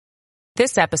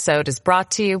This episode is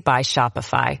brought to you by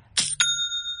Shopify.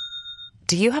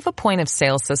 Do you have a point of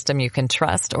sale system you can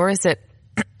trust, or is it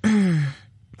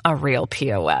a real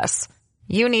POS?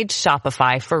 You need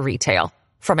Shopify for retail.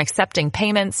 From accepting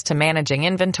payments to managing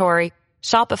inventory,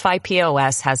 Shopify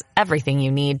POS has everything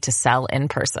you need to sell in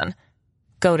person.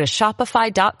 Go to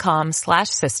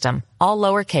shopify.com/system, all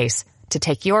lowercase, to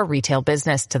take your retail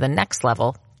business to the next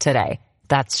level today.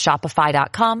 That's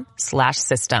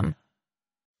shopify.com/system.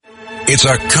 It's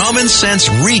a common sense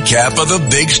recap of the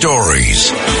big stories.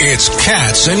 It's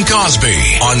Katz and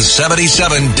Cosby on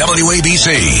 77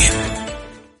 WABC.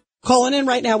 Calling in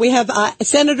right now, we have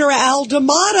Senator Al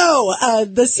D'Amato,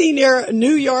 the senior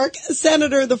New York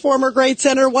senator, the former great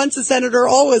senator, once a senator,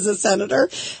 always a senator.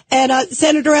 And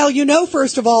Senator Al, you know,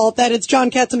 first of all, that it's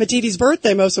John Catsimatidis'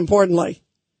 birthday, most importantly.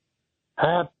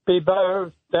 Happy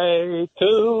birthday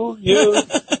to you.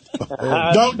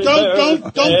 Don't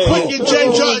quit your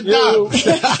day job now.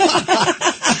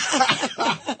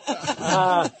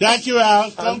 Thank you,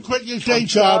 Al. Don't quit your day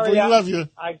job. We love you.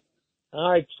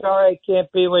 I'm sorry I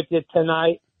can't be with you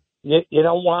tonight. You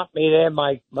don't want me there.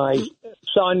 My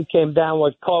son came down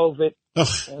with COVID,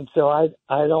 and so I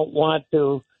don't want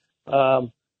to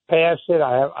pass it.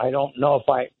 I don't know if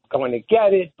I'm going to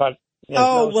get it, but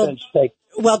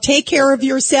take care of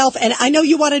yourself. And I know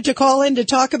you wanted to call in to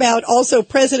talk about also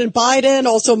President Biden,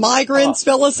 also migrants.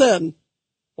 Fill us in.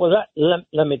 Well,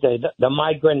 let me tell you, the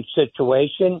migrant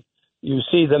situation, you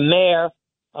see the mayor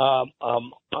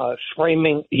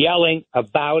screaming, yelling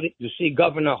about it. You see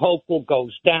Governor Hochul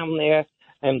goes down there,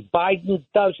 and Biden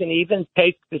doesn't even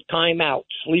take the time out,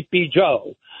 Sleepy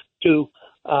Joe, to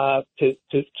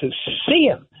see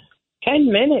him.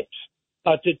 10 minutes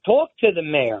to talk to the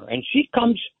mayor, and she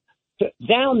comes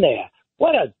down there.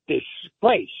 What a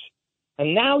disgrace.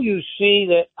 And now you see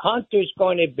that Hunter's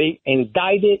going to be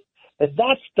indicted.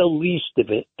 That's the least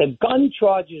of it. The gun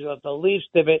charges are the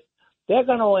least of it. They're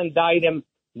going to indict him.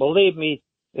 Believe me,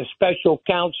 the special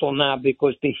counsel now,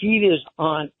 because the heat is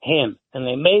on him. And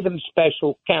they made him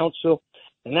special counsel.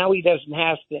 And now he doesn't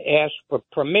have to ask for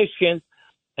permission.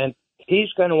 And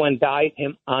he's going to indict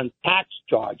him on tax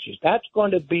charges. That's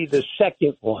going to be the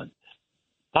second one.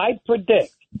 I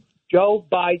predict Joe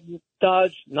Biden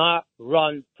does not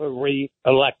run for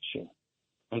re-election.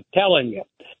 I'm telling you.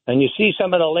 And you see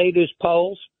some of the latest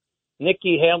polls.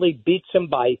 Nikki Haley beats him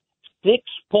by 6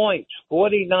 points,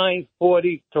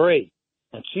 49-43.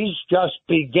 And she's just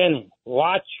beginning.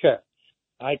 Watch her.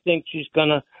 I think she's going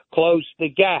to close the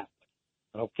gap.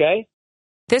 Okay?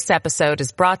 This episode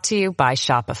is brought to you by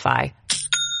Shopify.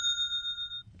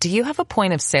 Do you have a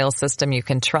point of sale system you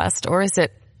can trust, or is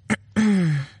it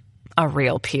a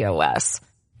real POS?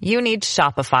 You need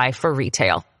Shopify for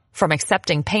retail. From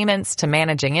accepting payments to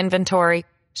managing inventory,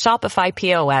 Shopify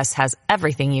POS has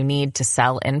everything you need to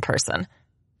sell in person.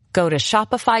 Go to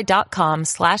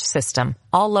shopify.com/system,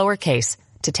 all lowercase,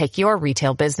 to take your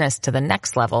retail business to the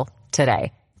next level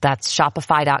today. That's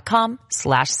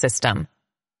shopify.com/system.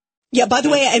 Yeah, by the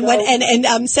way,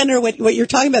 and Senator, what you're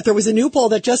talking about, there was a new poll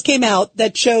that just came out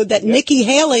that showed that Nikki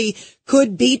Haley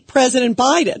could beat President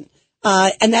Biden.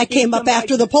 And that came up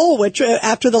after the poll,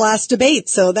 after the last debate.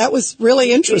 So that was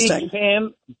really interesting. Beat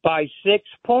him by 6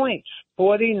 points,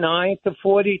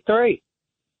 49-43.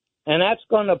 And that's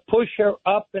going to push her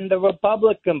up in the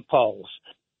Republican polls.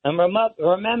 And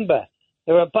remember,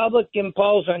 the Republican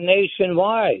polls are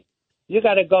nationwide. You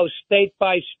got to go state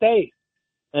by state.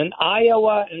 And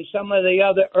Iowa and some of the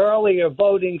other earlier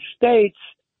voting states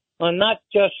are not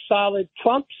just solid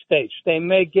Trump states. They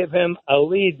may give him a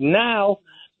lead now,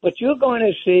 but you're going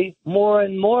to see more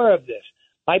and more of this.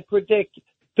 I predict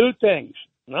two things.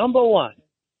 Number one,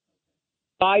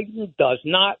 Biden does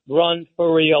not run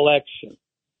for re-election.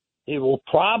 He will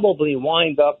probably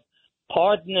wind up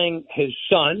pardoning his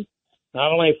son,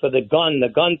 not only for the gun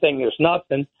thing is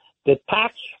nothing, the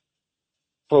tax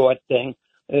fraud thing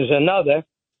is another.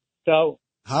 So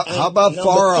how about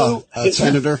FARA,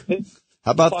 Senator?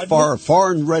 How about FARA,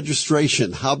 foreign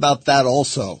registration? How about that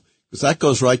also? Because that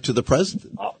goes right to the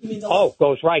president.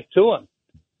 Goes right to him.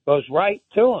 Goes right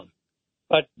to him.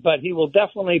 But he will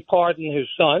definitely pardon his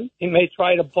son. He may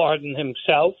try to pardon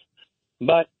himself,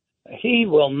 but he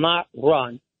will not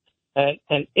run. And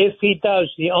if he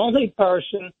does, the only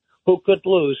person who could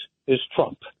lose is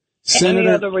Trump. Senator, any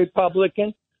other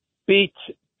Republican beats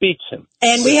him.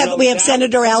 And we have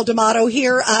Senator Al D'Amato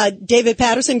here. David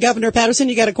Paterson, Governor Paterson,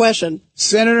 you got a question?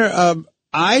 Senator,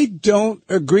 I don't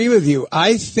agree with you.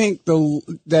 I think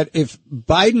that if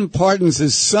Biden pardons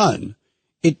his son,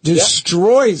 it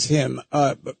destroys him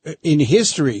in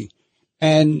history,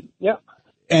 and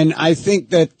I think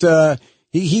that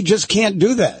he just can't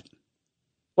do that.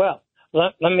 Well,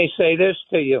 let me say this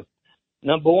to you.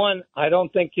 Number one, I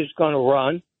don't think he's going to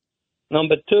run.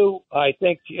 Number two, I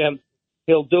think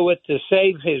he'll do it to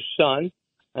save his son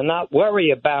and not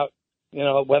worry about,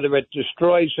 whether it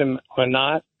destroys him or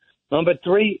not. Number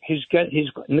three, he's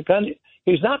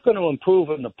not going to improve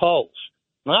in the polls,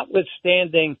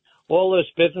 notwithstanding all this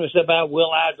business about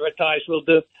we'll advertise, we'll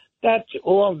do. That's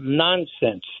all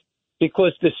nonsense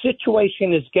because the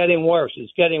situation is getting worse.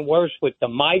 It's getting worse with the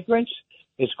migrants.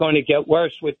 It's going to get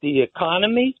worse with the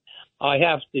economy. I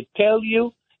have to tell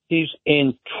you, he's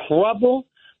in trouble,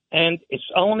 and it's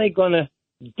only going to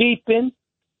deepen.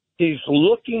 He's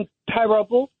looking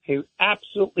terrible. He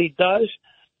absolutely does.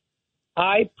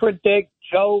 I predict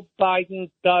Joe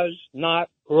Biden does not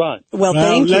run. Well,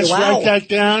 thank you. Let's write that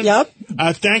down. Yep.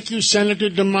 Thank you, Senator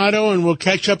D'Amato, and we'll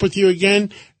catch up with you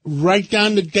again. Write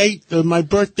down the date of my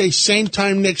birthday, same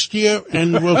time next year,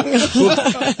 and we'll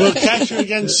catch you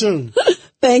again soon.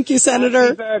 Thank you, Senator.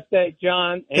 Happy birthday,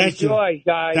 John. Enjoy,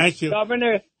 guys. Thank you.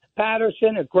 Governor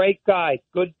Patterson, a great guy.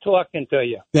 Good talking to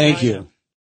you. Thank you.